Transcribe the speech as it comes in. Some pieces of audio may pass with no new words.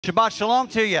Shabbat shalom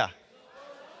to you.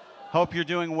 Hope you're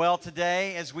doing well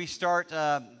today. As we start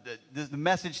the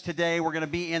message today, we're going to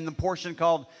be in the portion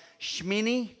called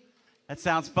Shmini. That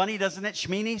sounds funny, doesn't it?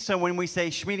 Shmini. So when we say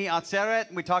Shmini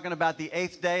Atzeret, we're talking about the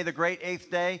eighth day, the great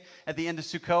eighth day at the end of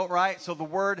Sukkot, right? So the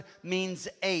word means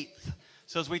eighth.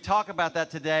 So as we talk about that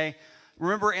today,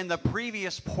 remember in the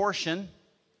previous portion,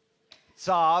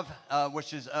 Tzav,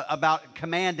 which is about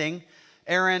commanding,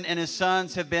 Aaron and his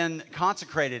sons have been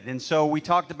consecrated. And so we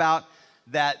talked about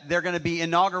that they're going to be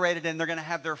inaugurated and they're going to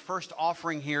have their first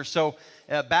offering here. So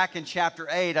back in chapter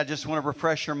 8, I just want to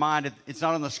refresh your mind. It's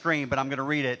not on the screen, but I'm going to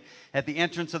read it. At the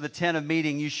entrance of the tent of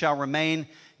meeting, you shall remain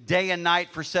day and night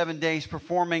for 7 days,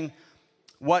 performing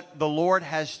what the Lord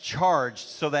has charged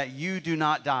so that you do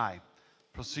not die.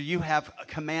 So you have a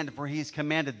command, for he's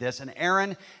commanded this. And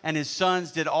Aaron and his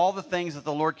sons did all the things that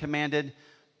the Lord commanded.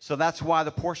 So that's why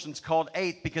the portion's called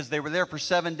eighth, because they were there for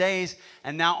 7 days.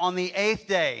 And now on the eighth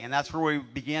day, and that's where we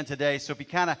began today. So if you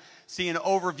kind of see an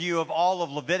overview of all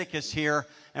of Leviticus here,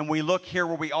 and we look here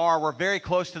where we are, we're very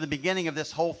close to the beginning of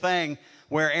this whole thing,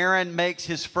 where Aaron makes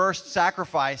his first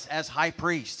sacrifice as high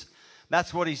priest.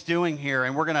 That's what he's doing here,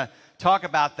 and we're going to talk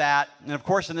about that. And of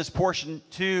course, in this portion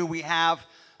too, we have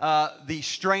the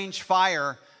strange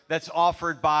fire that's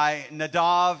offered by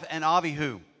Nadav and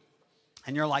Abihu.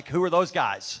 And you're like, who are those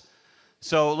guys?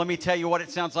 So let me tell you what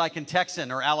it sounds like in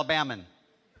Texan or Alabaman.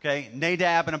 Okay,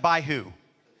 Nadab and Abihu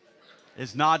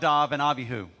is Nadav and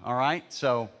Abihu, all right?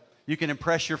 So you can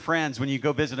impress your friends when you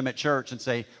go visit them at church and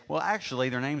say, well, actually,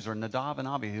 their names are Nadav and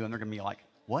Abihu, and they're going to be like,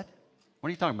 what? What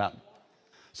are you talking about?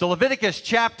 So Leviticus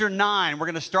chapter 9, we're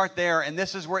going to start there, and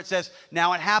this is where it says,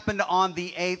 now it happened on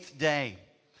the eighth day.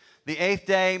 The eighth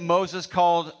day, Moses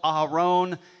called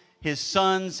Aharon, his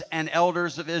sons and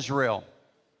elders of Israel.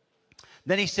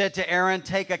 Then he said to Aaron,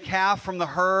 take a calf from the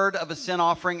herd of a sin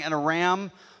offering and a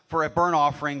ram for a burnt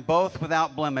offering, both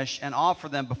without blemish, and offer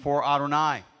them before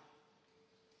Adonai.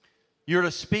 You're to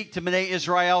speak to Bnei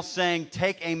Israel, saying,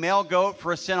 take a male goat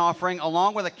for a sin offering,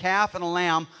 along with a calf and a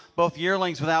lamb, both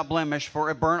yearlings without blemish,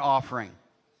 for a burnt offering,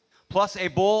 plus a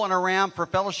bull and a ram for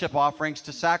fellowship offerings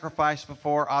to sacrifice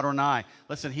before Adonai.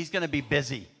 Listen, he's going to be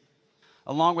busy.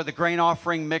 Along with a grain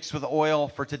offering mixed with oil,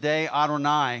 for today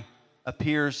Adonai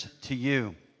appears to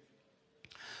you.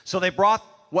 So they brought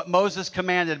what Moses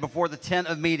commanded before the tent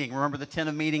of meeting. Remember, the tent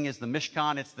of meeting is the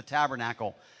Mishkan, it's the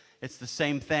tabernacle. It's the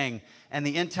same thing. And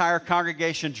the entire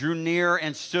congregation drew near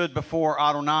and stood before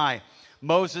Adonai.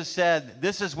 Moses said,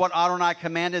 this is what Adonai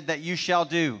commanded that you shall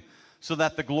do, so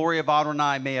that the glory of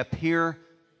Adonai may appear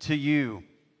to you.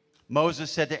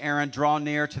 Moses said to Aaron, draw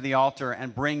near to the altar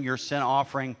and bring your sin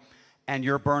offering and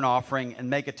your burnt offering, and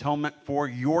make atonement for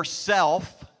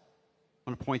yourself. I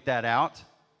want to point that out.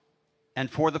 And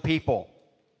for the people.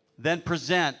 Then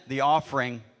present the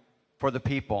offering for the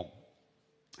people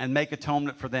and make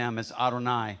atonement for them as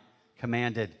Adonai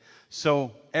commanded.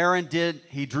 So Aaron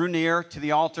he drew near to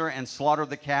the altar and slaughtered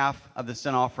the calf of the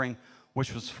sin offering,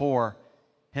 which was for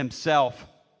himself.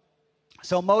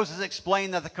 So Moses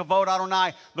explained that the kavod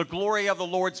Adonai, the glory of the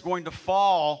Lord, is going to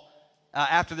fall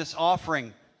after this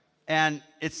offering. And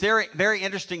it's very, very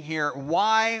interesting here.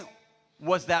 Why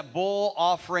was that bull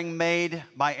offering made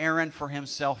by Aaron for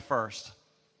himself first?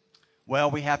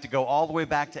 Well, we have to go all the way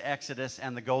back to Exodus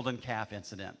and the golden calf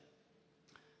incident.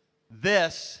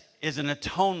 This is an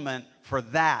atonement for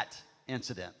that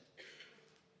incident.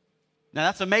 Now,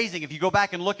 that's amazing. If you go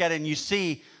back and look at it and you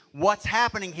see what's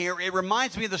happening here, it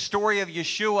reminds me of the story of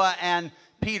Yeshua and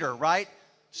Peter, right?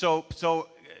 So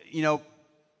you know,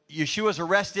 Yeshua's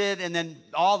arrested, and then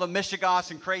all the mishigas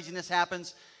and craziness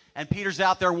happens, and Peter's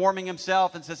out there warming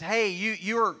himself and says, hey,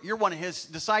 you're one of his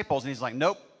disciples. And he's like,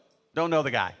 nope, don't know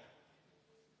the guy.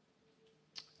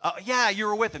 Yeah, you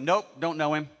were with him. Nope, don't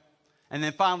know him. And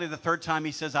then finally, the third time,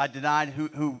 he says, I denied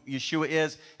who Yeshua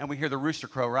is, and we hear the rooster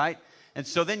crow, right? And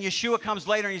so then Yeshua comes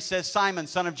later, and he says, Simon,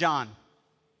 son of John,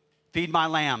 feed my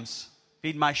lambs,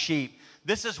 feed my sheep.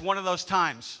 This is one of those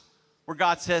times where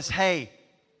God says, hey,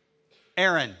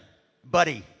 Aaron,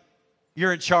 buddy,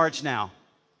 you're in charge now.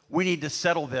 We need to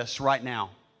settle this right now.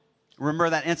 Remember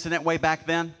that incident way back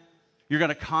then? You're going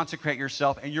to consecrate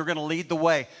yourself, and you're going to lead the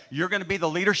way. You're going to be the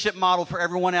leadership model for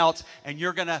everyone else, and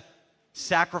you're going to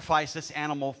sacrifice this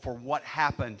animal for what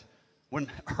happened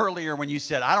earlier when you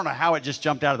said, I don't know how it just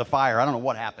jumped out of the fire. I don't know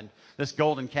what happened. This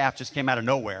golden calf just came out of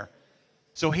nowhere.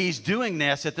 So he's doing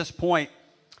this at this point.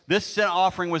 This sin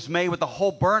offering was made with the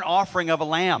whole burnt offering of a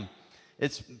lamb.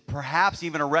 It's perhaps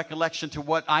even a recollection to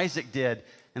what Isaac did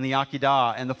in the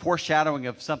Akedah, and the foreshadowing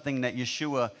of something that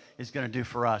Yeshua is going to do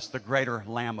for us, the greater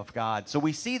Lamb of God. So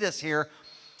we see this here.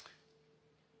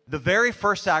 The very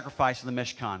first sacrifice in the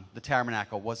Mishkan, the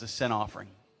tabernacle, was a sin offering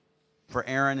for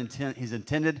Aaron and his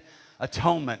intended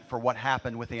atonement for what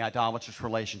happened with the idolatrous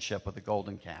relationship with the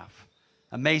golden calf.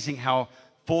 Amazing how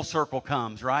full circle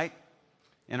comes, right,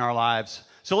 in our lives.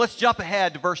 So let's jump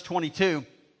ahead to verse 22.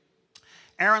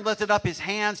 Aaron lifted up his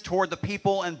hands toward the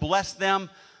people and blessed them.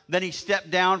 Then he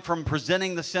stepped down from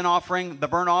presenting the sin offering, the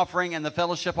burnt offering, and the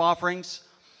fellowship offerings.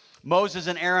 Moses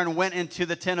and Aaron went into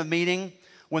the tent of meeting.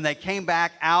 When they came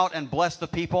back out and blessed the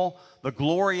people, the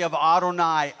glory of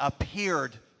Adonai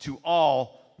appeared to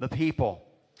all the people.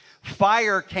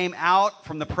 Fire came out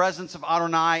from the presence of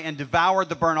Adonai and devoured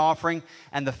the burnt offering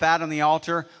and the fat on the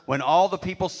altar. When all the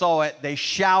people saw it, they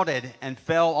shouted and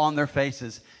fell on their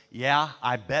faces. Yeah,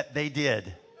 I bet they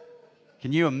did.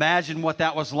 Can you imagine what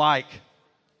that was like?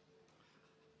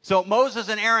 So Moses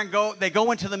and Aaron go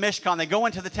into the Mishkan, they go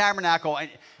into the tabernacle. And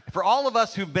for all of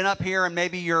us who've been up here and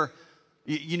maybe you're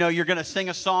going to sing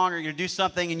a song or you're going to do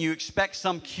something and you expect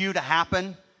some cue to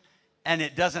happen and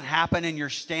it doesn't happen and you're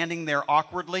standing there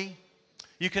awkwardly,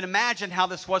 you can imagine how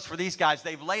this was for these guys.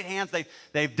 They've laid hands,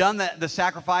 they've done the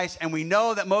sacrifice, and we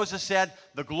know that Moses said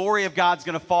the glory of God's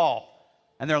going to fall.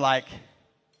 And they're like,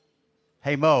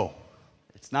 hey, Mo,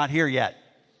 it's not here yet.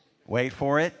 Wait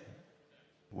for it.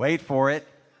 Wait for it.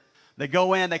 They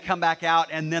go in, they come back out,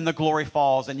 and then the glory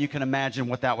falls, and you can imagine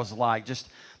what that was like. Just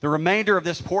the remainder of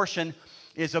this portion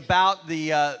is about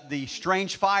the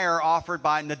strange fire offered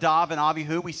by Nadav and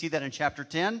Abihu. We see that in chapter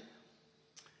 10.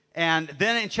 And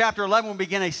then in chapter 11, we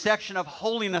begin a section of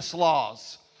holiness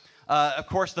laws. Of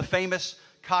course, the famous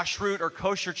kashrut or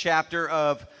kosher chapter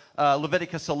of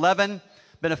Leviticus 11,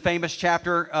 been a famous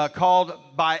chapter called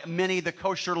by many the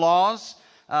kosher laws.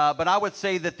 But I would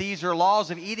say that these are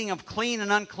laws of eating of clean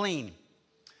and unclean.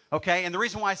 Okay, and the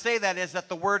reason why I say that is that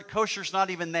the word kosher is not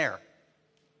even there.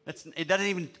 It doesn't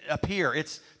even appear.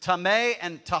 It's tameh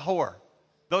and tahor.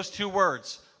 Those two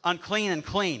words, unclean and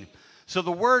clean. So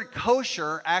the word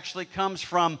kosher actually comes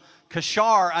from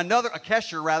kashar,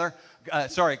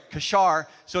 kashar.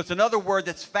 So it's another word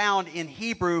that's found in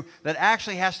Hebrew that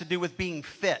actually has to do with being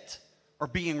fit or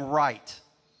being right.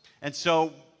 And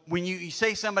so when you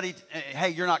say somebody, hey,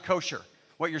 you're not kosher,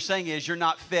 what you're saying is you're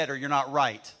not fit or you're not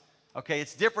right. Okay,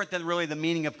 it's different than really the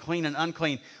meaning of clean and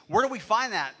unclean. Where do we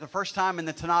find that the first time in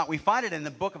the Tanakh? We find it in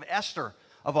the book of Esther,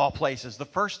 of all places. The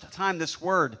first time this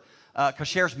word,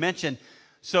 kosher, is mentioned.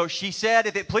 So she said,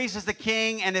 if it pleases the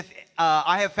king and if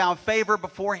I have found favor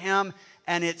before him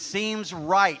and it seems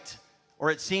right or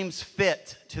it seems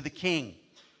fit to the king.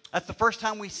 That's the first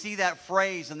time we see that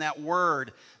phrase and that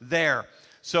word there.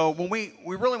 So when we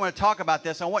really want to talk about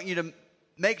this, I want you to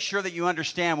make sure that you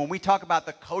understand when we talk about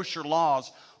the kosher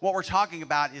laws, what we're talking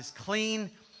about is clean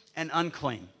and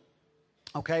unclean.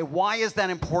 Okay, why is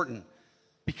that important?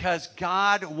 Because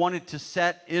God wanted to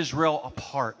set Israel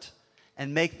apart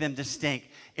and make them distinct.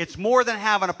 It's more than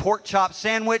having a pork chop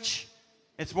sandwich.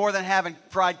 It's more than having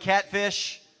fried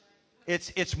catfish.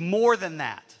 It's more than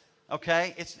that.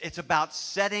 Okay, it's about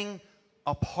setting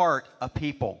apart a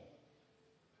people.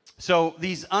 So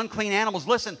these unclean animals,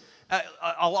 listen,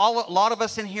 a lot of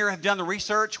us in here have done the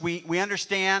research. We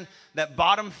understand that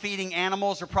bottom-feeding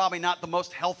animals are probably not the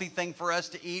most healthy thing for us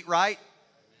to eat, right?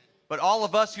 But all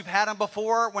of us who've had them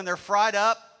before, when they're fried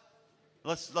up,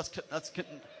 let's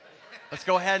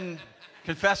go ahead and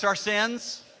confess our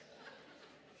sins.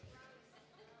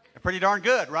 They're pretty darn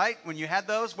good, right? When you had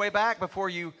those way back before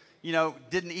you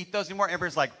didn't eat those anymore,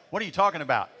 everybody's like, what are you talking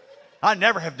about? I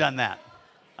never have done that.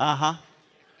 Uh-huh.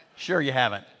 Sure you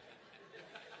haven't.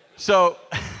 So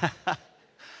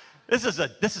this is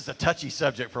a touchy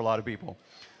subject for a lot of people.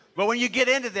 But when you get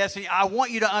into this, I want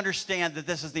you to understand that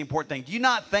this is the important thing. Do you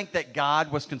not think that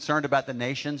God was concerned about the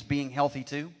nations being healthy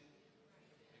too?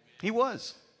 He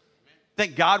was.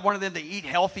 Think God wanted them to eat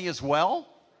healthy as well?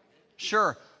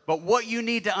 Sure. But what you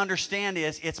need to understand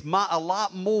is it's a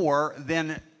lot more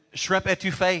than shrimp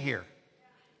etouffee here.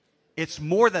 It's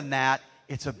more than that.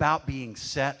 It's about being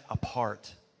set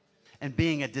apart and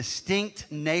being a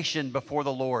distinct nation before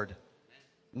the Lord.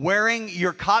 Wearing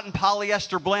your cotton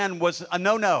polyester blend was a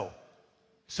no-no.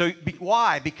 So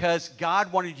why? Because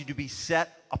God wanted you to be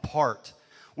set apart.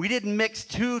 We didn't mix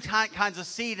two kinds of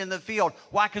seed in the field.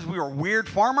 Why? Because we were weird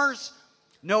farmers?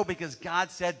 No, because God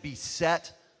said be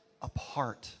set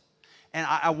apart. And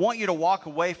I want you to walk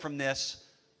away from this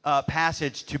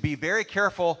passage to be very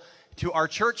careful to our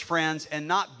church friends and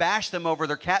not bash them over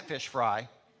their catfish fry,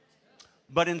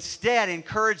 but instead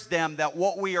encourage them that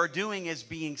what we are doing is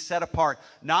being set apart,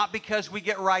 not because we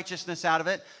get righteousness out of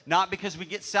it, not because we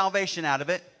get salvation out of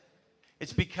it.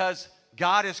 It's because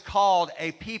God has called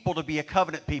a people to be a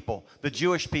covenant people, the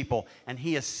Jewish people, and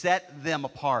he has set them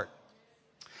apart.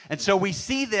 And so we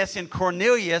see this in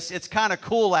Cornelius. It's kind of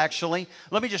cool, actually.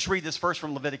 Let me just read this first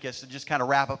from Leviticus to just kind of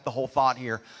wrap up the whole thought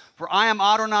here. For I am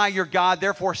Adonai your God,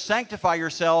 therefore sanctify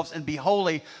yourselves and be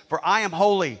holy, for I am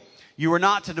holy. You are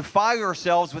not to defile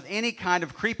yourselves with any kind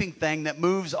of creeping thing that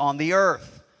moves on the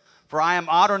earth. For I am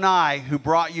Adonai who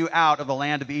brought you out of the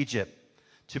land of Egypt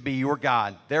to be your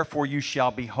God. Therefore you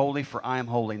shall be holy, for I am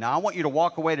holy. Now I want you to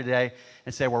walk away today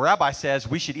and say, well, Rabbi says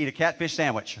we should eat a catfish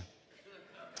sandwich.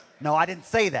 No, I didn't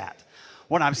say that.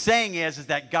 What I'm saying is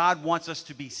that God wants us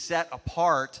to be set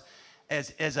apart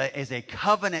as a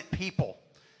covenant people.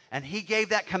 And he gave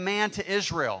that command to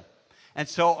Israel. And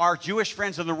so our Jewish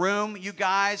friends in the room, you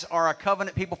guys are a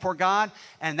covenant people for God.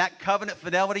 And that covenant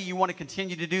fidelity, you want to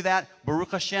continue to do that?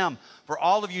 Baruch Hashem. For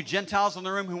all of you Gentiles in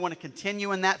the room who want to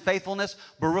continue in that faithfulness,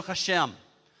 Baruch Hashem.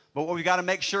 But what we've got to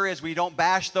make sure is we don't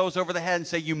bash those over the head and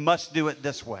say you must do it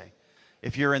this way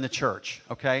if you're in the church,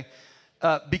 okay?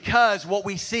 Because what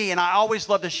we see, and I always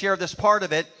love to share this part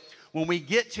of it, when we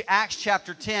get to Acts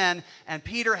chapter 10, and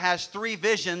Peter has 3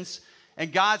 visions,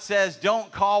 and God says,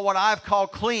 don't call what I've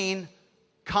called clean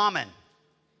common.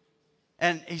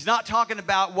 And he's not talking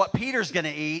about what Peter's going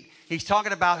to eat. He's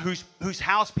talking about whose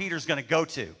house Peter's going to go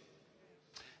to.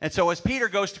 And so as Peter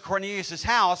goes to Cornelius'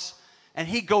 house, and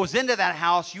he goes into that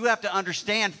house, you have to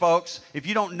understand, folks, if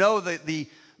you don't know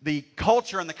the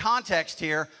culture and the context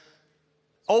here,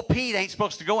 old Pete ain't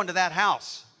supposed to go into that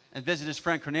house and visit his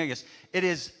friend Cornelius. It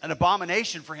is an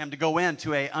abomination for him to go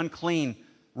into an unclean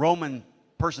Roman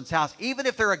person's house, even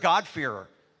if they're a God-fearer.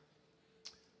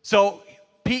 So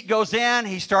Pete goes in,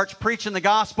 he starts preaching the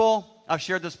gospel. I've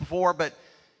shared this before, but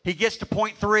he gets to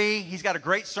point 3. He's got a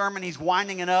great sermon. He's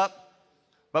winding it up.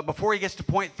 But before he gets to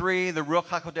point 3, the Ruach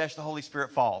HaKodesh, the Holy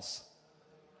Spirit, falls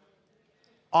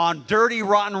on dirty,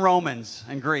 rotten Romans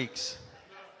and Greeks.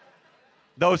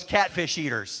 Those catfish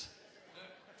eaters.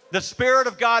 The Spirit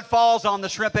of God falls on the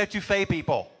shrimp etouffee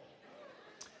people.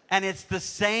 And it's the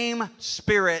same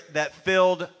Spirit that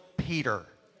filled Peter.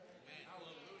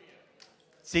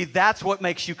 See, that's what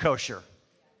makes you kosher.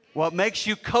 What makes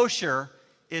you kosher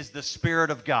is the Spirit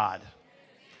of God.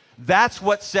 That's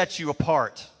what sets you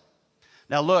apart.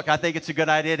 Now look, I think it's a good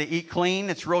idea to eat clean.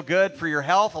 It's real good for your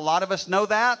health. A lot of us know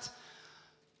that.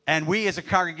 And we as a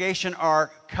congregation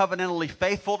are covenantally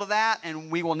faithful to that, and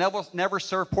we will never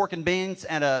serve pork and beans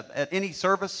at any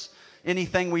service,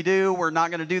 anything we do. We're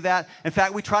not going to do that. In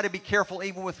fact, we try to be careful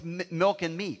even with milk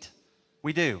and meat.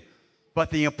 We do. But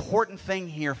the important thing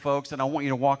here, folks, and I want you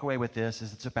to walk away with this,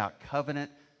 is it's about covenant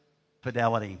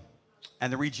fidelity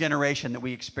and the regeneration that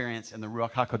we experience in the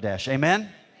Ruach HaKodesh. Amen?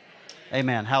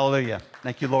 Amen. Hallelujah.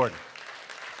 Thank you, Lord.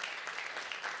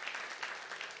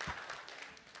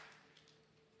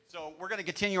 We're going to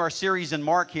continue our series in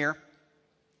Mark here.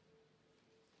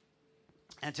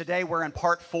 And today we're in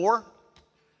part 4.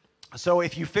 So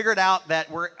if you figured out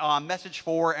that we're on message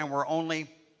 4 and we're only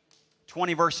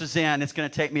 20 verses in, it's going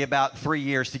to take me about 3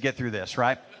 years to get through this,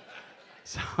 right?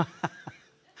 So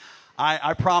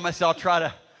I promise we'll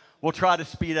try to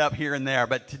speed up here and there.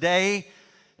 But today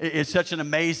is such an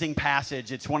amazing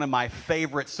passage. It's one of my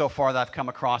favorites so far that I've come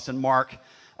across in Mark.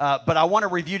 But I want to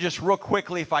review just real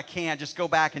quickly, if I can, just go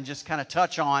back and just kind of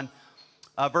touch on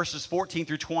verses 14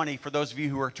 through 20 for those of you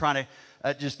who are trying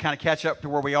to just kind of catch up to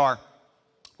where we are.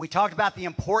 We talked about the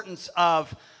importance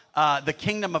of the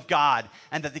kingdom of God,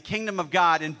 and that the kingdom of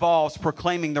God involves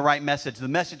proclaiming the right message. The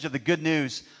message of the good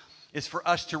news is for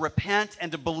us to repent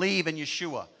and to believe in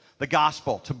Yeshua, the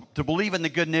gospel, to believe in the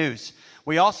good news.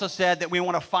 We also said that we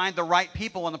want to find the right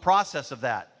people in the process of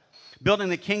that. Building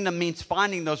the kingdom means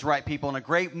finding those right people, and a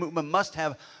great movement must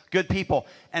have good people.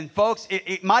 And folks,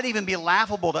 it might even be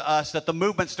laughable to us that the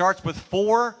movement starts with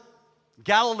 4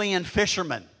 Galilean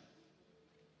fishermen.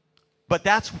 But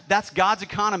that's God's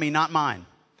economy, not mine.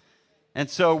 And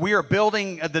so we are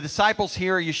building the disciples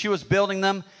here. Yeshua's building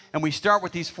them, and we start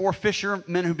with these 4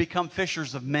 fishermen who become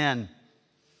fishers of men.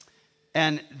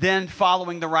 And then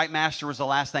following the right master was the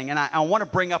last thing. And I want to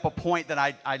bring up a point that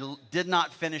I did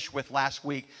not finish with last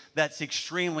week that's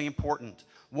extremely important.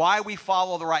 Why we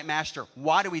follow the right master.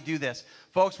 Why do we do this?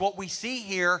 Folks, what we see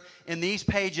here in these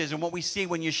pages and what we see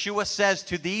when Yeshua says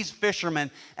to these fishermen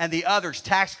and the others,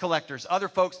 tax collectors, other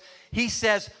folks, he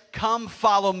says, come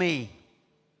follow me.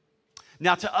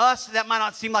 Now to us, that might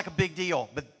not seem like a big deal.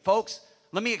 But folks,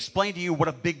 let me explain to you what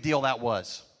a big deal that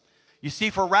was. You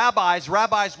see, for rabbis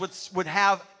would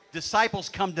have disciples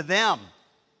come to them,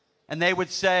 and they would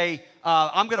say,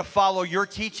 I'm going to follow your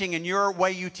teaching and your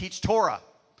way you teach Torah.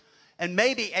 And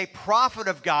maybe a prophet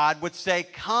of God would say,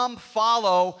 come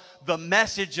follow the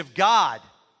message of God.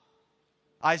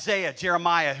 Isaiah,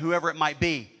 Jeremiah, whoever it might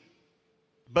be.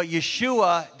 But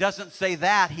Yeshua doesn't say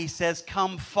that. He says,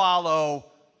 come follow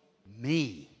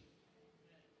me.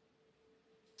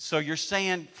 So you're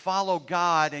saying follow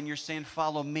God and you're saying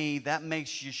follow me. That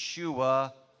makes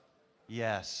Yeshua,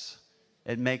 yes,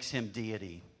 it makes him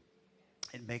deity.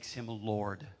 It makes him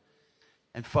Lord.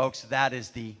 And folks, that is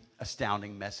the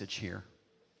astounding message here.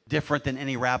 Different than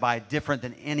any rabbi, different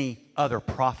than any other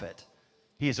prophet.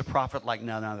 He is a prophet like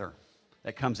none other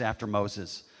that comes after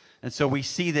Moses. And so we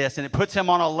see this, and it puts him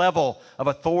on a level of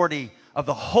authority of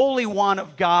the Holy One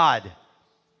of God.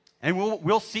 And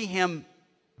we'll see him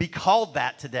be called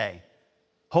that today,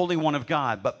 Holy One of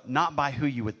God, but not by who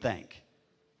you would think.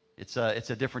 It's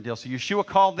a different deal. So Yeshua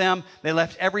called them. They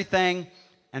left everything.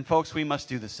 And folks, we must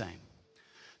do the same.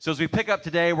 So as we pick up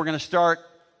today, we're going to start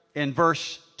in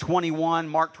verse 21,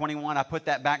 Mark 21. I put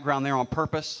that background there on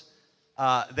purpose.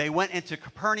 They went into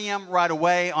Capernaum right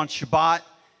away on Shabbat.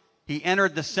 He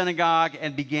entered the synagogue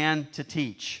and began to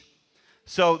teach.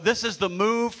 So this is the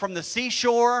move from the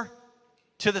seashore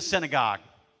to the synagogue.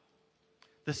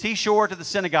 The seashore to the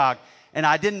synagogue. And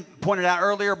I didn't point it out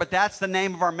earlier, but that's the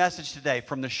name of our message today.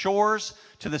 From the shores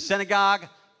to the synagogue,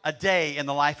 a day in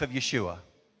the life of Yeshua.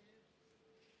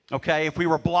 Okay, if we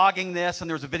were blogging this and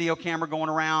there was a video camera going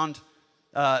around,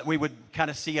 we would kind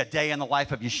of see a day in the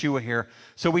life of Yeshua here.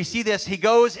 So we see this. He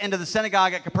goes into the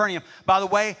synagogue at Capernaum. By the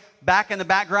way, back in the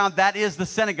background, that is the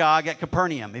synagogue at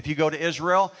Capernaum. If you go to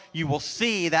Israel, you will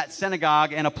see that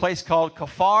synagogue in a place called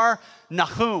Kfar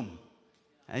Nahum.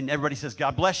 And everybody says,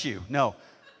 God bless you. No.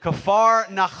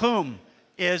 Kfar Nahum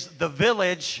is the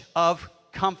village of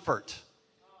comfort,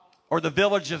 or the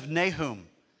village of Nahum,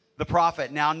 the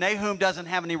prophet. Now, Nahum doesn't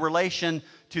have any relation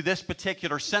to this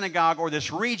particular synagogue or this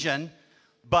region,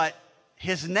 but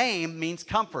his name means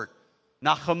comfort.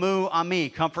 Nachamu Ami,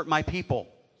 comfort my people.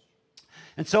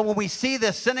 And so when we see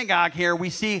this synagogue here,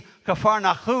 we see Kfar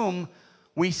Nahum,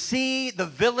 we see the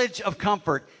village of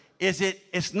comfort.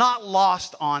 It's not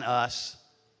lost on us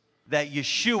that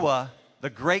Yeshua, the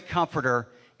great comforter,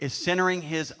 is centering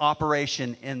his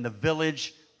operation in the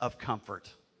village of comfort.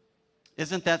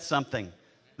 Isn't that something?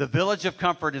 The village of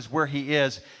comfort is where he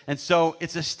is. And so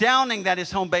it's astounding that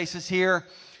his home base is here.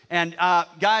 And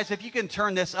guys, if you can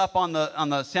turn this up on the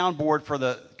soundboard for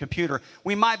the computer,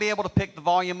 we might be able to pick the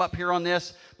volume up here on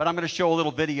this, but I'm going to show a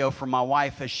little video from my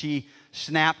wife as she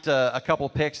snapped a couple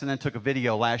of pics and then took a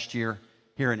video last year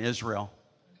here in Israel.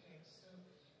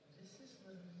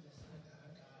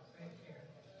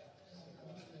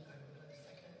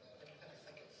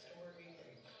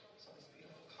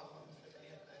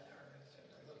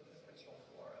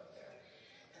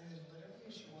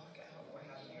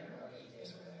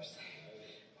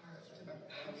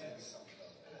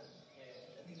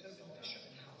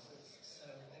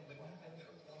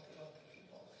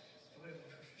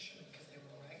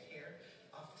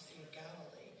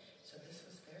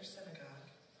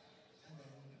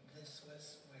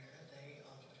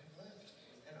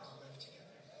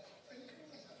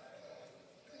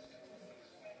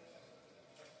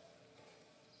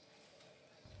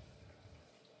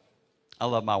 I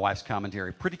love my wife's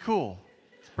commentary. Pretty cool.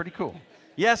 It's pretty cool.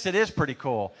 Yes, it is pretty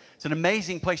cool. It's an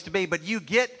amazing place to be, but you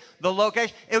get the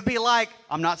location. It would be like,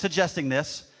 I'm not suggesting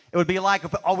this, it would be like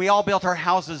if we all built our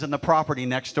houses in the property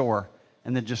next door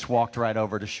and then just walked right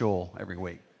over to shul every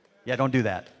week. Yeah, don't do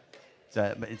that.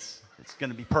 It's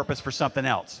going to be purpose for something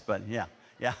else, but yeah.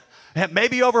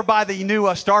 Maybe over by the new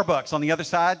Starbucks on the other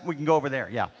side. We can go over there,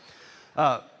 yeah.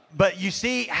 But you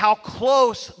see how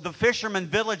close the fisherman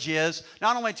village is,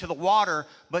 not only to the water,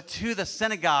 but to the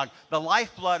synagogue, the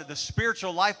lifeblood, the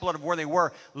spiritual lifeblood of where they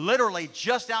were. Literally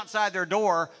just outside their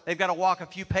door, they've got to walk a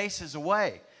few paces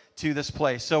away to this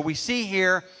place. So we see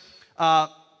here,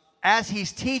 as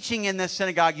he's teaching in this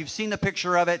synagogue, you've seen the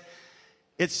picture of it.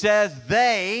 It says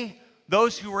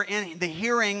those who were in the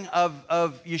hearing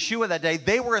of Yeshua that day,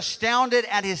 they were astounded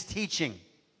at his teaching.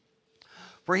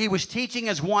 For he was teaching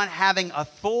as one having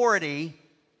authority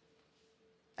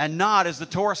and not as the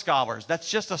Torah scholars.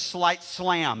 That's just a slight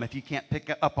slam if you can't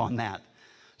pick up on that.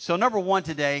 So number one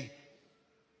today,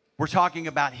 we're talking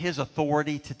about his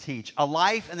authority to teach. A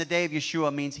life in the day of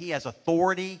Yeshua means he has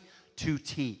authority to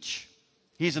teach.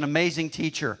 He's an amazing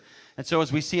teacher. And so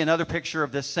as we see another picture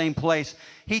of this same place,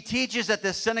 he teaches at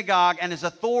this synagogue and his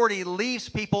authority leaves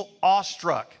people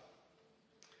awestruck.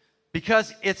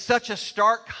 Because it's such a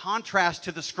stark contrast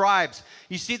to the scribes.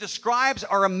 You see, the scribes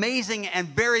are amazing and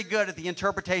very good at the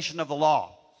interpretation of the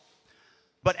law.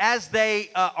 But as they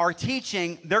are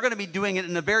teaching, they're going to be doing it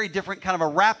in a very different kind of a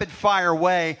rapid-fire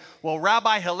way. Well,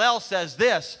 Rabbi Hillel says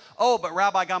this. Oh, but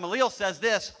Rabbi Gamaliel says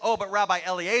this. Oh, but Rabbi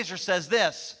Eliezer says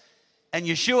this. And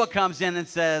Yeshua comes in and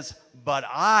says, but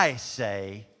I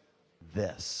say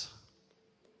this.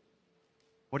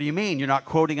 What do you mean? You're not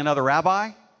quoting another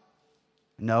rabbi?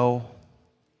 No,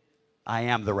 I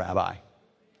am the rabbi.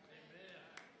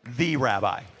 The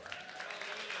rabbi.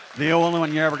 The only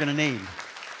one you're ever going to need.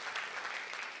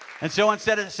 And so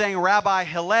instead of saying Rabbi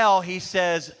Hillel, he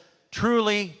says,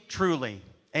 truly, truly,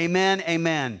 amen,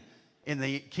 amen. In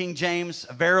the King James,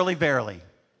 verily, verily,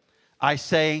 I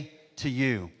say to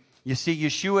you. You see,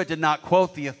 Yeshua did not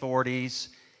quote the authorities.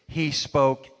 He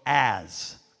spoke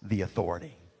as the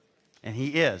authority. And he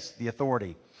is the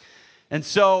authority. And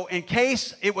so in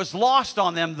case it was lost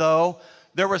on them, though,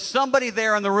 there was somebody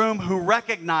there in the room who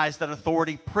recognized that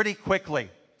authority pretty quickly.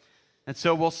 And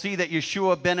so we'll see that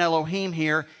Yeshua ben Elohim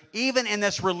here, even in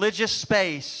this religious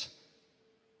space,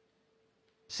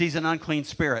 sees an unclean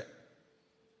spirit.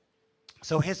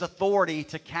 So his authority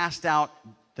to cast out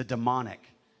the demonic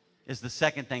is the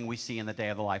second thing we see in the day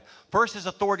of the life. First, his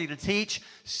authority to teach.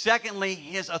 Secondly,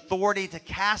 his authority to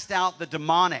cast out the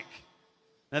demonic.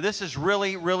 Now, this is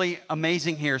really, really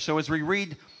amazing here. So as we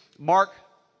read Mark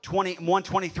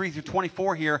 1:23 through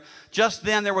 24 here, just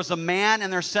then there was a man in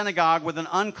their synagogue with an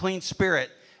unclean spirit,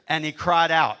 and he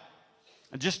cried out.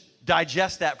 And just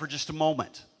digest that for just a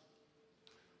moment.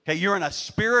 Okay, you're in a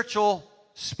spiritual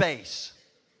space.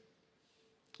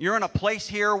 You're in a place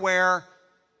here where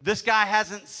this guy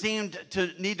hasn't seemed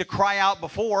to need to cry out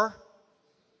before,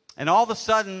 and all of a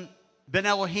sudden, Ben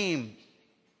Elohim,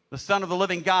 the Son of the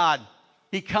living God,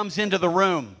 he comes into the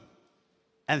room.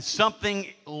 And something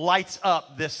lights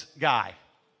up this guy.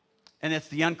 And it's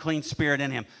the unclean spirit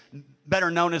in him, better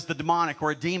known as the demonic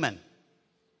or a demon.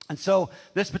 And so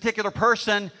this particular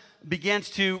person begins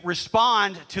to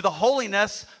respond to the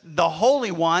holiness, the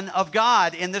Holy One of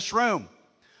God in this room.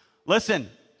 Listen,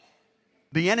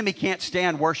 the enemy can't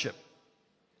stand worship.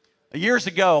 Years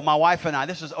ago, my wife and I,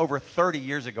 this is over 30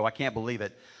 years ago, I can't believe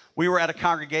it. We were at a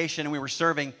congregation and we were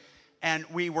serving, and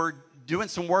we were doing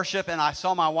some worship, and I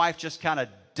saw my wife just kind of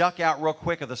duck out real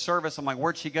quick of the service. I'm like,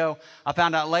 where'd she go? I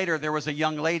found out later there was a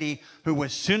young lady who,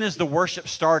 as soon as the worship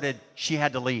started, she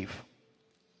had to leave.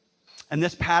 And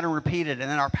this pattern repeated. And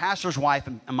then our pastor's wife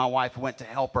and my wife went to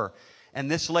help her.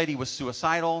 And this lady was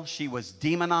suicidal. She was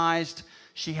demonized.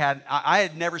 I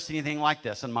had never seen anything like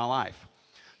this in my life.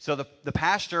 So the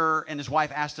pastor and his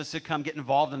wife asked us to come get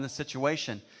involved in this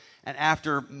situation. And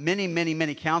after many, many,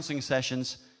 many counseling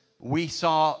sessions, we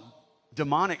saw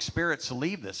demonic spirits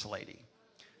leave this lady.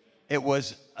 It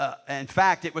was, in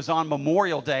fact, it was on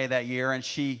Memorial Day that year, and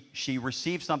she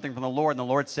received something from the Lord, and the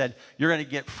Lord said, you're going to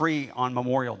get free on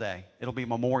Memorial Day. It'll be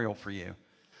memorial for you.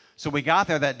 So we got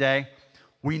there that day.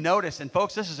 We noticed, and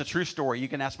folks, this is a true story. You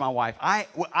can ask my wife. I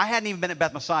hadn't even been at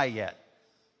Beth Messiah yet,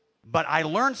 but I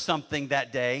learned something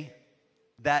that day,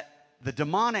 that the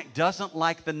demonic doesn't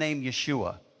like the name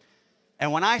Yeshua.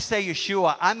 And when I say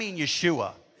Yeshua, I mean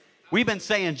Yeshua. We've been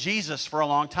saying Jesus for a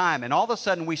long time, and all of a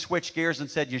sudden we switched gears and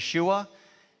said Yeshua,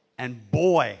 and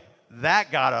boy,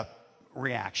 that got a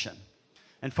reaction.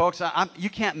 And folks, you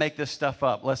can't make this stuff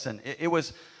up. Listen,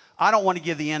 I don't want to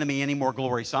give the enemy any more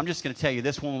glory, so I'm just going to tell you,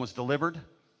 this woman was delivered,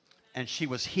 and she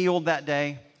was healed that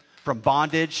day from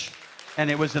bondage, and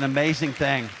it was an amazing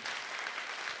thing.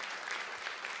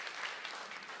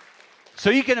 So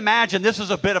you can imagine this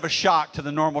is a bit of a shock to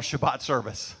the normal Shabbat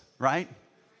service, right?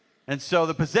 And so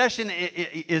the possession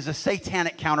is a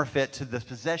satanic counterfeit to the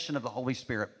possession of the Holy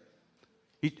Spirit.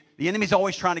 The enemy's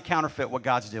always trying to counterfeit what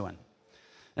God's doing.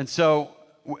 And so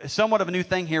somewhat of a new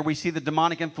thing here. We see the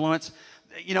demonic influence.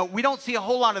 You know, we don't see a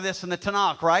whole lot of this in the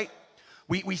Tanakh, right?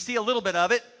 We see a little bit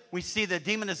of it. We see the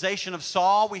demonization of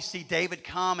Saul. We see David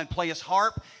come and play his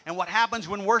harp. And what happens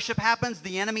when worship happens?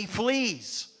 The enemy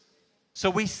flees. So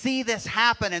we see this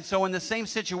happen. And so in the same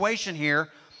situation here,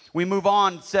 we move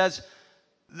on. It says,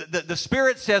 the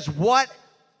Spirit says, what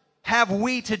have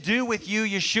we to do with you,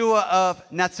 Yeshua of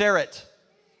Nazareth?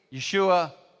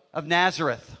 Yeshua of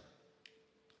Nazareth.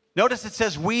 Notice it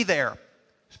says we there.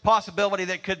 There's a possibility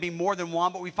that it could be more than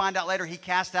one, but we find out later he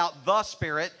cast out the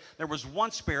spirit. There was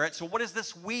one spirit. So what is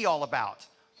this we all about?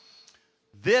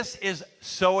 This is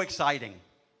so exciting,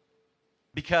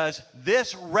 because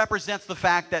this represents the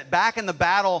fact that back in the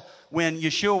battle when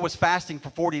Yeshua was fasting for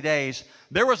 40 days,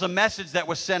 there was a message that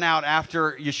was sent out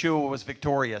after Yeshua was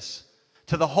victorious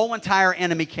to the whole entire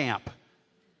enemy camp.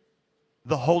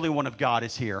 The Holy One of God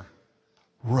is here.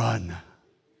 Run.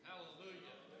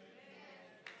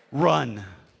 Run.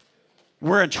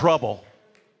 We're in trouble.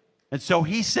 And so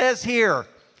he says here,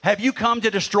 have you come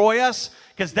to destroy us?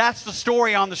 Because that's the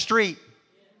story on the street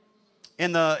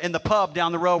in the pub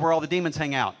down the road where all the demons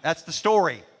hang out. That's the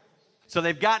story. So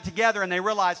they've got together and they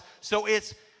realize, so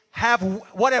it's,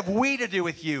 what have we to do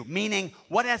with you? Meaning,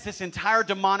 what has this entire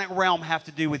demonic realm have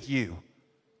to do with you?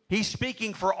 He's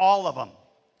speaking for all of them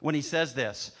when he says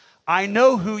this. I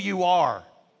know who you are.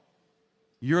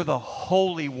 You're the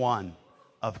Holy One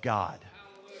of God.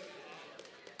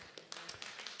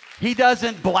 He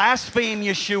doesn't blaspheme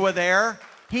Yeshua there.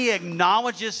 He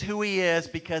acknowledges who he is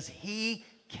because he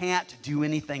can't do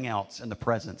anything else in the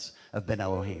presence of Ben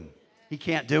Elohim. He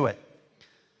can't do it.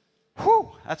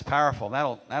 Whew, that's powerful.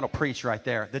 That'll preach right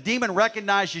there. The demon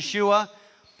recognized Yeshua.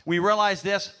 We realize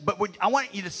this, but I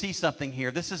want you to see something here.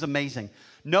 This is amazing.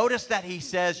 Notice that he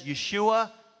says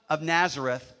Yeshua of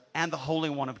Nazareth and the Holy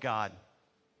One of God.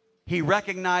 He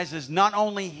recognizes not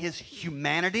only his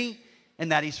humanity in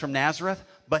that he's from Nazareth,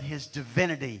 but his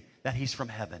divinity that he's from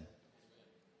heaven.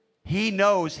 He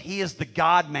knows he is the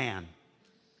God-man.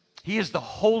 He is the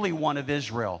Holy One of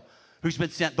Israel who's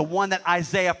been sent, the one that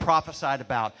Isaiah prophesied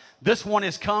about. This one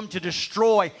has come to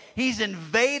destroy. He's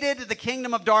invaded the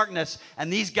kingdom of darkness,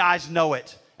 and these guys know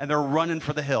it, and they're running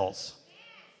for the hills.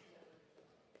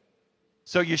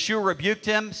 So Yeshua rebuked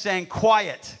him, saying,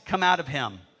 quiet, come out of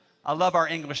him. I love our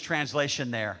English translation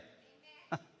there.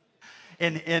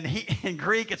 In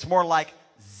Greek, it's more like,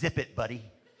 zip it, buddy.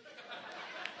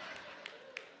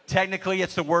 Technically,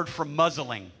 it's the word for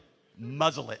muzzling.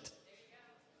 Muzzle it.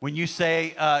 When you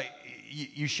say,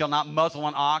 you shall not muzzle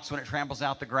an ox when it tramples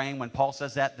out the grain, when Paul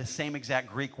says that, the same exact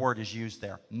Greek word is used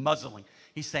there. Muzzling.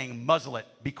 He's saying, muzzle it.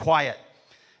 Be quiet.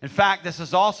 In fact, this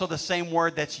is also the same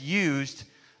word that's used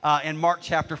in Mark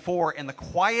chapter 4 in the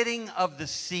quieting of the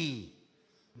sea.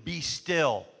 Be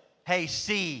still. Hey,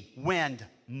 sea, wind,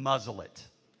 muzzle it.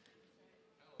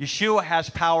 Yeshua has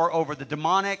power over the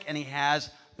demonic, and he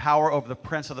has power over the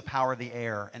prince of the power of the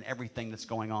air and everything that's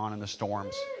going on in the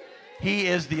storms. He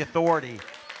is the authority.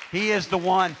 He is the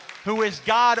one who is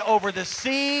God over the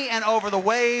sea and over the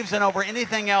waves and over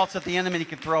anything else that the enemy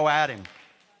can throw at him.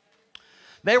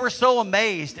 They were so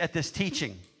amazed at this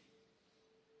teaching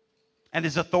and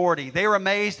his authority. They were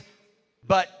amazed,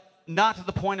 but not to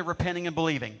the point of repenting and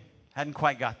believing. Hadn't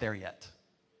quite got there yet.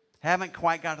 Haven't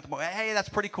quite got to the point. Hey, that's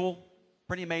pretty cool.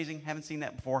 Pretty amazing. Haven't seen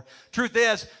that before. Truth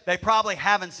is, they probably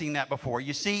haven't seen that before.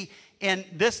 You see, in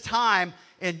this time,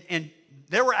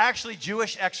 there were actually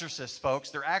Jewish exorcists,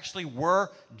 folks. There actually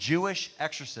were Jewish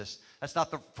exorcists. That's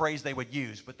not the phrase they would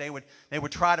use, but they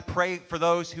would try to pray for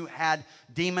those who had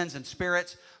demons and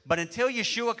spirits. But until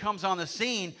Yeshua comes on the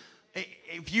scene,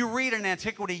 if you read in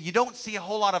antiquity, you don't see a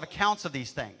whole lot of accounts of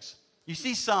these things. You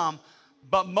see some,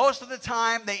 but most of the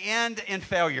time they end in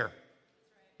failure.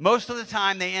 Most of the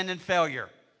time they end in failure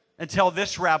until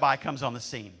this rabbi comes on the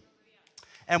scene.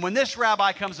 And when this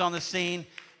rabbi comes on the scene,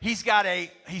 he's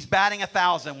batting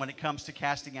 1,000 when it comes to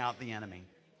casting out the enemy.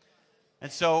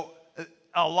 And so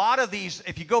a lot of these,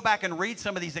 if you go back and read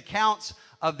some of these accounts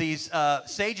of these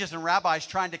sages and rabbis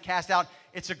trying to cast out,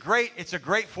 it's a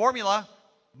great formula,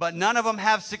 but none of them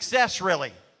have success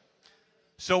really.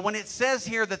 So when it says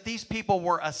here that these people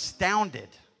were astounded,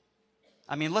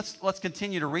 I mean, let's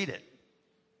continue to read it.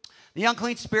 The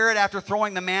unclean spirit, after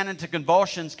throwing the man into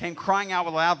convulsions, came crying out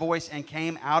with a loud voice and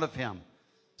came out of him.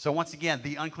 So once again,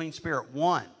 the unclean spirit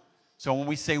won. So when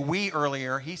we say we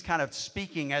earlier, he's kind of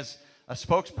speaking as a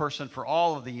spokesperson for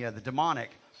all of the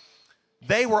demonic.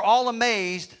 They were all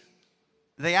amazed.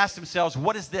 They asked themselves,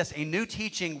 what is this? A new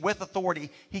teaching with authority.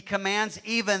 He commands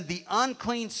even the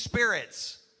unclean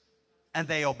spirits, and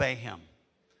they obey him.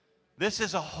 This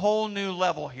is a whole new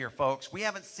level here, folks. We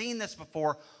haven't seen this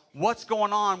before. What's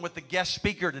going on with the guest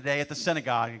speaker today at the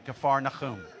synagogue in Kfar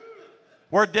Nahum?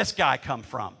 Where'd this guy come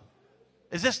from?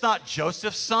 Is this not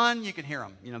Joseph's son? You can hear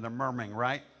them. You know, they're murmuring,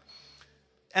 right?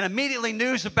 And immediately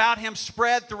news about him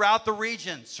spread throughout the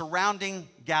region surrounding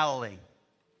Galilee.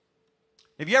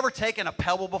 Have you ever taken a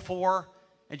pebble before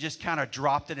and just kind of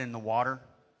dropped it in the water?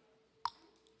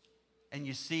 And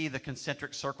you see the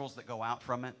concentric circles that go out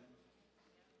from it?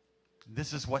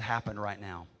 This is what happened right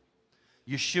now.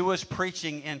 Yeshua's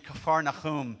preaching in Kfar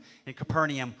Nahum, in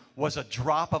Capernaum, was a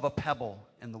drop of a pebble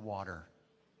in the water.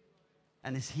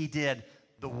 And as he did,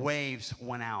 the waves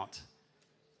went out.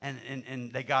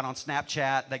 And they got on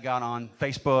Snapchat, they got on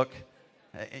Facebook,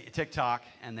 TikTok,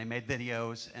 and they made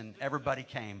videos, and everybody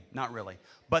came. Not really.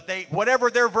 But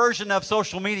whatever their version of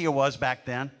social media was back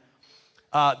then,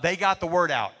 they got the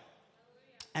word out.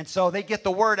 And so they get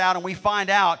the word out, and we find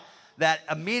out that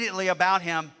immediately about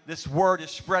him, this word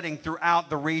is spreading throughout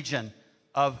the region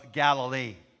of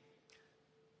Galilee.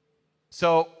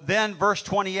 So then verse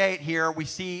 28 here, we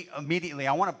see immediately.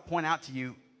 I want to point out to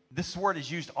you, this word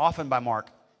is used often by Mark,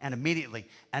 and immediately,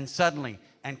 and suddenly,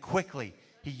 and quickly.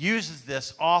 He uses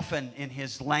this often in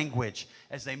his language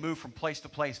as they move from place to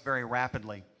place very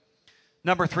rapidly.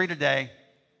 Number 3 today,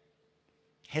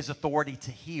 his authority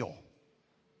to heal.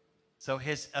 So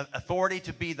his authority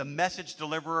to be the message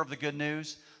deliverer of the good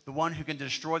news, the one who can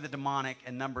destroy the demonic.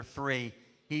 And number 3,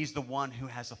 he's the one who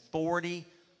has authority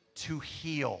to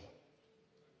heal.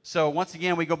 So once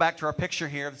again, we go back to our picture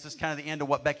here. This is kind of the end of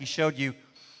what Becky showed you.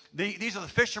 These are the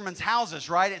fishermen's houses,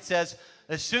 right? It says,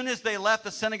 as soon as they left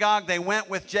the synagogue, they went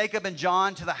with Jacob and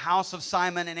John to the house of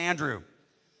Simon and Andrew.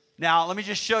 Now, let me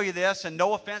just show you this, and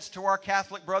no offense to our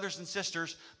Catholic brothers and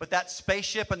sisters, but that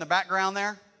spaceship in the background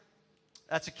there,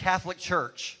 that's a Catholic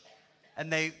church.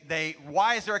 And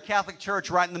why is there a Catholic church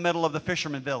right in the middle of the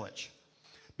fisherman village?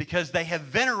 Because they have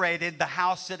venerated the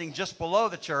house sitting just below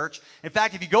the church. In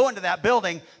fact, if you go into that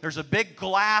building, there's a big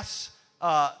glass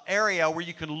area where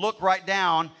you can look right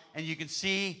down and you can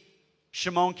see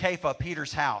Shimon Kefa,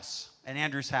 Peter's house, and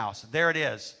Andrew's house. There it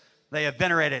is. They have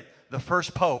venerated the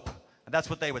first pope. That's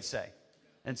what they would say.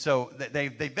 And so they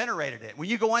venerated it. When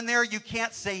you go in there, you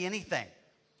can't say anything.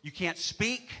 You can't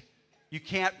speak. You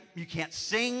can't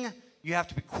sing. You have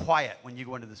to be quiet when you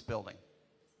go into this building.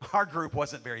 Our group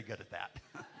wasn't very good at that.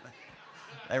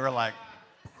 They were like,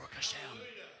 Baruch Hashem,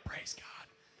 praise God.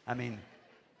 I mean,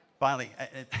 finally,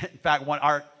 in fact,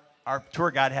 our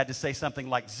tour guide had to say something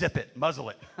like, zip it, muzzle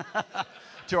it,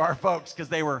 to our folks,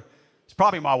 because it's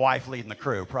probably my wife leading the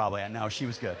crew, probably. I know, she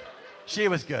was good. She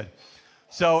was good.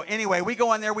 So anyway, we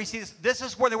go in there, we see this. This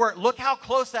is where they were. Look how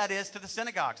close that is to the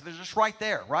synagogue. So they're just right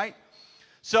there, right?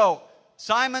 So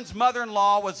Simon's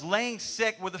mother-in-law was laying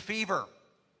sick with a fever.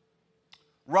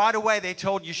 Right away, they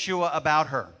told Yeshua about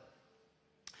her.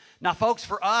 Now, folks,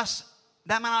 for us,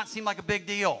 that might not seem like a big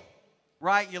deal,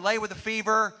 right? You lay with a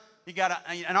fever.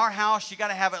 In our house, you got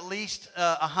to have at least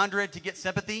 100 to get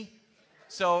sympathy.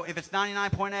 So if it's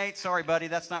 99.8, sorry, buddy,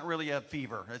 that's not really a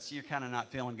fever. You're kind of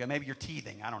not feeling good. Maybe you're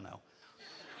teething. I don't know.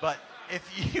 But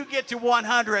if you get to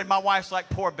 100, my wife's like,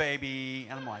 poor baby.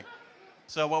 And I'm like,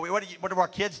 so what do our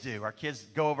kids do? Our kids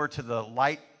go over to the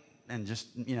light and just,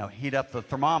 heat up the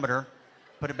thermometer,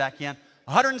 put it back in.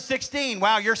 116,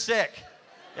 wow, you're sick.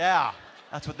 Yeah,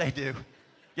 that's what they do.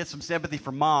 Get some sympathy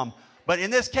from mom. But in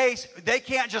this case, they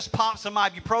can't just pop some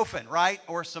ibuprofen, right?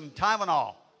 Or some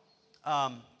Tylenol,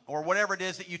 or whatever it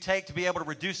is that you take to be able to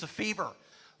reduce a fever.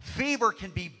 Fever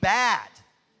can be bad,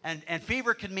 and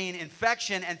fever can mean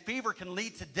infection, and fever can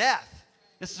lead to death.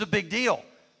 This is a big deal.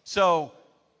 So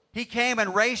he came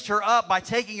and raised her up by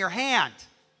taking her hand.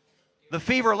 The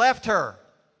fever left her.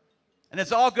 And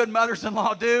as all good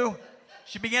mothers-in-law do,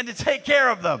 she began to take care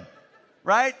of them,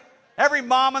 right? Every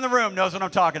mom in the room knows what I'm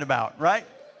talking about, right?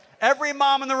 Every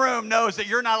mom in the room knows that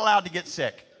you're not allowed to get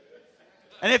sick.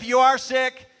 And if you are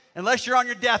sick, unless you're on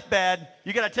your deathbed,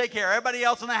 you got to take care of everybody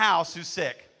else in the house who's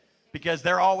sick, because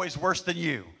they're always worse than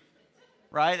you,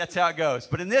 right? That's how it goes.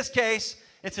 But in this case,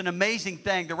 it's an amazing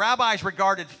thing. The rabbis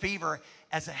regarded fever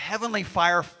as a heavenly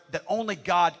fire that only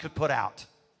God could put out.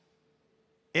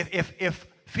 If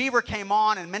fever came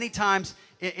on, and many times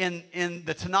in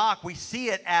the Tanakh, we see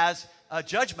it as a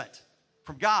judgment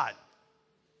from God.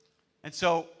 And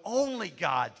so only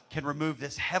God can remove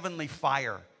this heavenly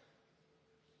fire.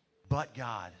 But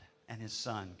God and his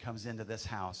son comes into this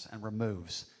house and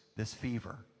removes this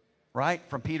fever, right?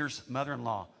 From Peter's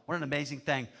mother-in-law. What an amazing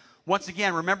thing. Once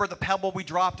again, remember the pebble we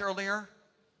dropped earlier?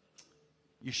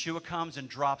 Yeshua comes and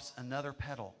drops another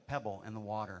pebble in the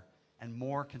water, and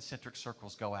more concentric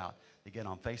circles go out. They get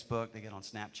on Facebook, they get on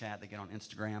Snapchat, they get on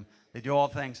Instagram. They do all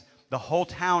things. The whole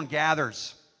town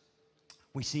gathers.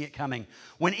 We see it coming.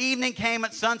 When evening came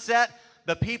at sunset,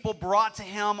 the people brought to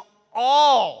him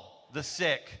all the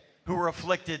sick who were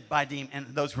afflicted by demons, and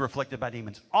those who were afflicted by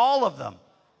demons. All of them.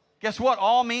 Guess what?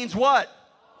 All means what?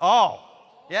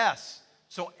 All. Yes.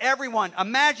 So everyone,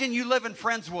 imagine you live in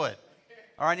Friendswood.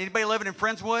 All right, anybody living in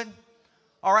Friendswood?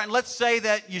 All right, and let's say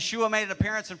that Yeshua made an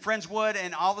appearance in Friendswood,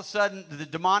 and all of a sudden the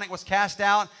demonic was cast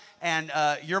out, and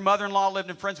your mother-in-law lived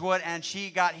in Friendswood, and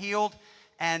she got healed.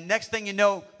 And next thing you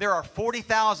know, there are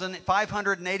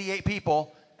 40,588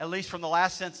 people, at least from the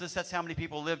last census. That's how many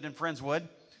people lived in Friendswood.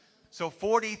 So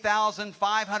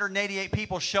 40,588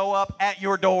 people show up at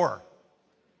your door.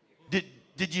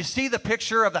 Did you see the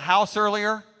picture of the house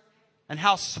earlier and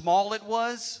how small it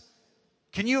was?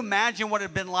 Can you imagine what it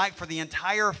had been like for the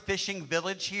entire fishing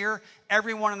village here,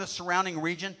 everyone in the surrounding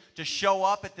region, to show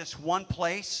up at this one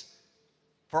place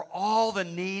for all the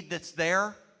need that's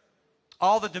there,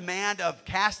 all the demand of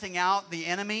casting out the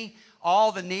enemy,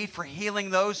 all the need for healing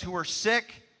those who are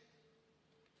sick?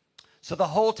 So the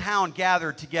whole town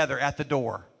gathered together at the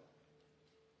door.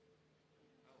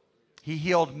 He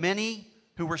healed many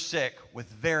who were sick with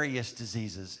various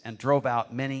diseases and drove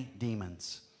out many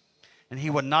demons. And he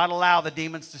would not allow the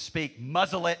demons to speak.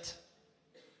 Muzzle it.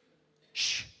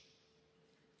 Shh.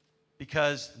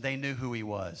 Because they knew who he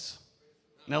was.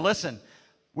 Now listen,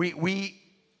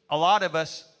 a lot of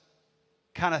us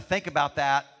kind of think about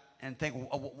that and think,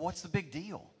 what's the big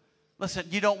deal? Listen,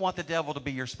 you don't want the devil to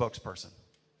be your spokesperson.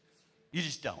 You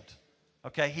just don't.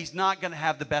 Okay? He's not going to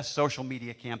have the best social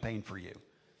media campaign for you.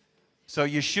 So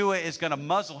Yeshua is going to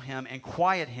muzzle him and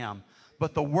quiet him,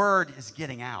 but the word is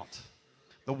getting out.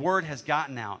 The word has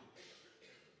gotten out.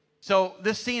 So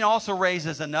this scene also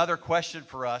raises another question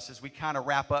for us as we kind of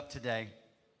wrap up today.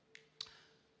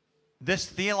 This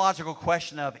theological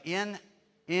question of in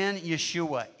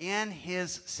Yeshua, in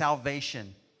his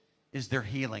salvation, is there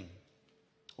healing?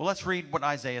 Well, let's read what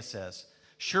Isaiah says.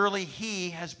 Surely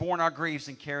he has borne our griefs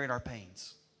and carried our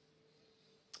pains.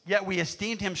 Yet we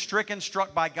esteemed him stricken,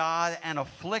 struck by God, and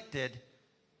afflicted.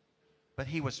 But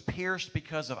he was pierced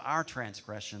because of our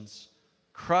transgressions,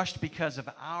 crushed because of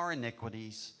our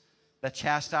iniquities. The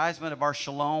chastisement of our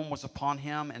shalom was upon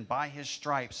him, and by his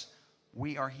stripes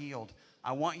we are healed.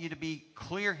 I want you to be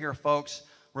clear here, folks.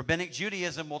 Rabbinic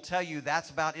Judaism will tell you that's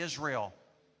about Israel.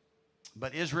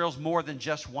 But Israel's more than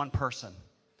just one person.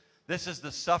 This is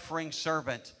the suffering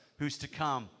servant who's to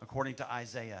come, according to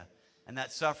Isaiah. And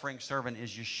that suffering servant is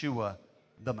Yeshua,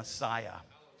 the Messiah.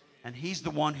 And he's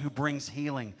the one who brings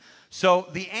healing. So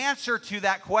the answer to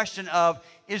that question of,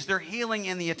 is there healing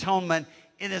in the atonement?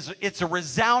 It's a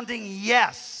resounding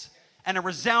yes and a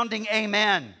resounding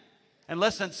amen. And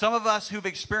listen, some of us who've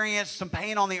experienced some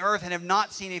pain on the earth and have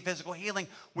not seen a physical healing,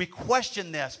 we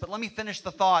question this. But let me finish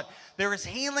the thought. There is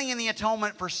healing in the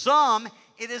atonement. For some,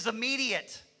 it is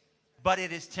immediate, but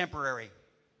it is temporary.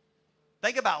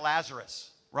 Think about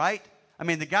Lazarus, right? I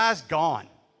mean, the guy's gone.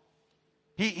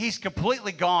 He's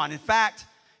completely gone. In fact,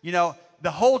 you know,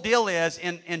 the whole deal is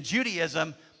in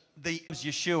Judaism,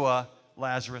 Yeshua,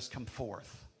 Lazarus come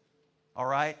forth. All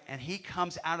right? And he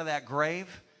comes out of that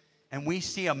grave, and we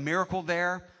see a miracle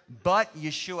there. But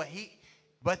Yeshua,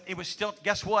 but it was still,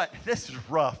 guess what? This is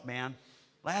rough, man.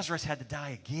 Lazarus had to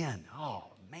die again. Oh,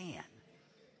 man.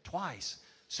 Twice.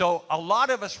 So a lot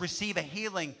of us receive a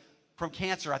healing from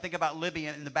cancer. I think about Libby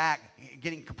in the back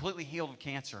getting completely healed of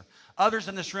cancer. Others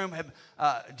in this room have,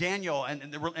 Daniel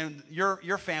and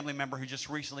your family member who just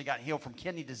recently got healed from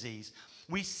kidney disease.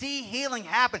 We see healing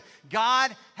happen.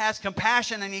 God has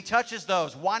compassion and he touches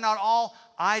those. Why not all?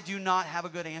 I do not have a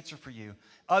good answer for you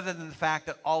other than the fact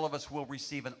that all of us will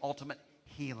receive an ultimate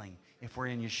healing if we're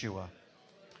in Yeshua.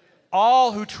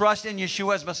 All who trust in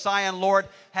Yeshua as Messiah and Lord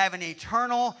have an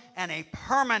eternal and a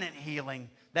permanent healing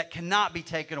that cannot be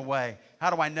taken away. How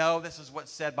do I know? This is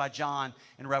what's said by John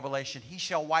in Revelation. He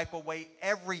shall wipe away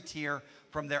every tear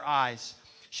from their eyes.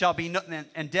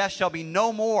 And death shall be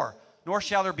no more, nor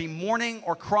shall there be mourning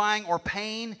or crying or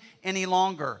pain any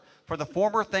longer. For the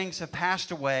former things have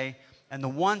passed away. And the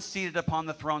one seated upon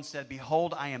the throne said,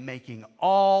 Behold, I am making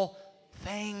all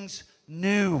things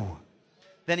new.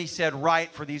 Then he said,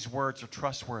 Write, for these words are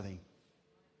trustworthy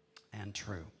and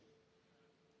true.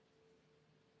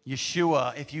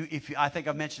 Yeshua, I think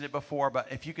I've mentioned it before,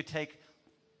 but if you could take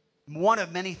one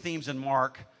of many themes in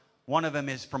Mark, one of them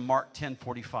is from Mark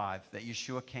 10:45, that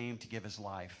Yeshua came to give his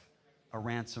life, a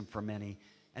ransom for many.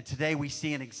 And today we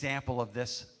see an example of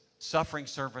this suffering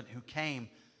servant who came,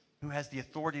 who has the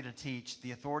authority to teach,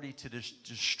 the authority to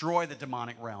destroy the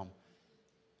demonic realm,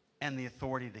 and the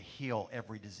authority to heal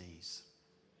every disease.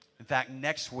 In fact,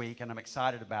 next week, and I'm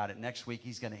excited about it, next week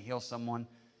he's going to heal someone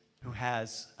who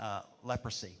has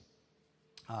leprosy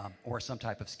or some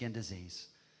type of skin disease.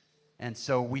 And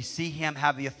so we see him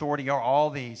have the authority over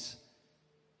all these.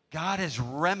 God has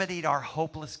remedied our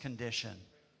hopeless condition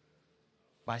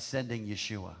by sending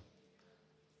Yeshua.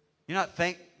 You not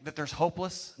think that there's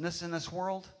hopelessness in this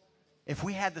world? If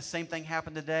we had the same thing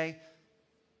happen today,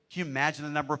 can you imagine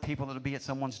the number of people that would be at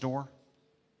someone's door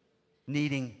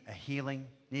needing a healing,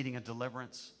 needing a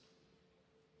deliverance?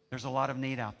 There's a lot of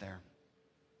need out there.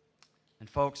 And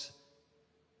folks,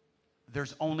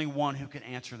 there's only one who can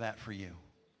answer that for you.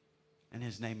 And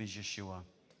his name is Yeshua.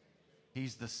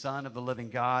 He's the Son of the living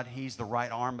God. He's the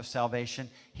right arm of salvation.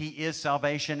 He is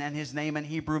salvation, and his name in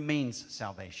Hebrew means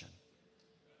salvation.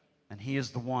 And he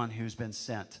is the one who's been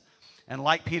sent. And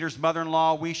like Peter's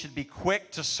mother-in-law, we should be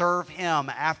quick to serve him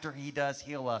after he does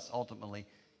heal us ultimately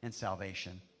in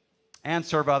salvation. And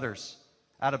serve others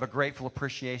out of a grateful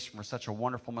appreciation for such a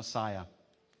wonderful Messiah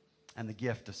and the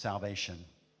gift of salvation.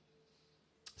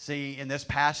 See, in this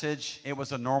passage, it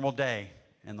was a normal day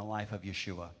in the life of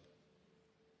Yeshua.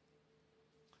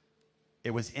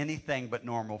 it was anything but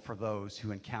normal for those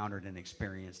who encountered and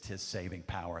experienced his saving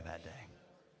power that day.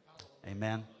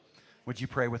 Amen. Would you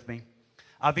pray with me?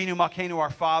 Avinu Malkeinu, our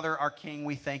Father, our King,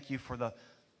 we thank you for the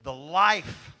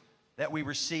life that we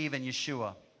receive in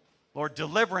Yeshua. Lord,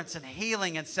 deliverance and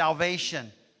healing and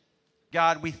salvation.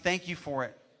 God, we thank you for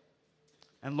it.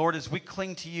 And Lord, as we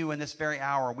cling to you in this very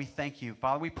hour, we thank you.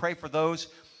 Father, we pray for those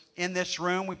in this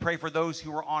room. We pray for those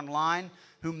who are online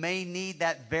who may need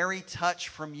that very touch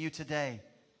from you today.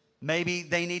 Maybe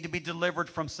they need to be delivered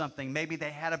from something. Maybe they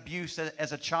had abuse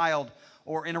as a child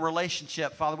or in a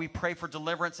relationship. Father, we pray for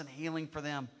deliverance and healing for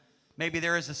them. Maybe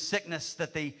there is a sickness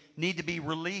that they need to be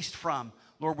released from.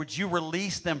 Lord, would you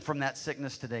release them from that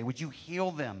sickness today? Would you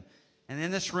heal them? And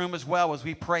in this room as well, as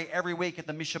we pray every week at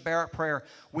the Mishabarak prayer,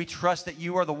 we trust that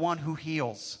you are the one who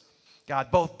heals,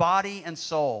 God, both body and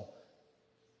soul.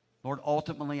 Lord,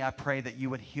 ultimately, I pray that you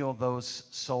would heal those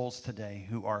souls today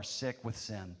who are sick with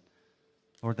sin.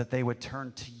 Lord, that they would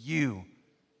turn to you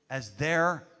as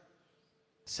their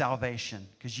salvation,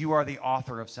 because you are the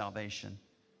author of salvation,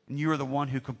 and you are the one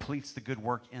who completes the good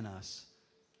work in us.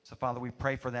 So, Father, we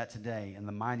pray for that today in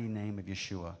the mighty name of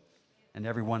Yeshua. And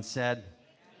everyone said,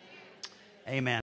 Amen.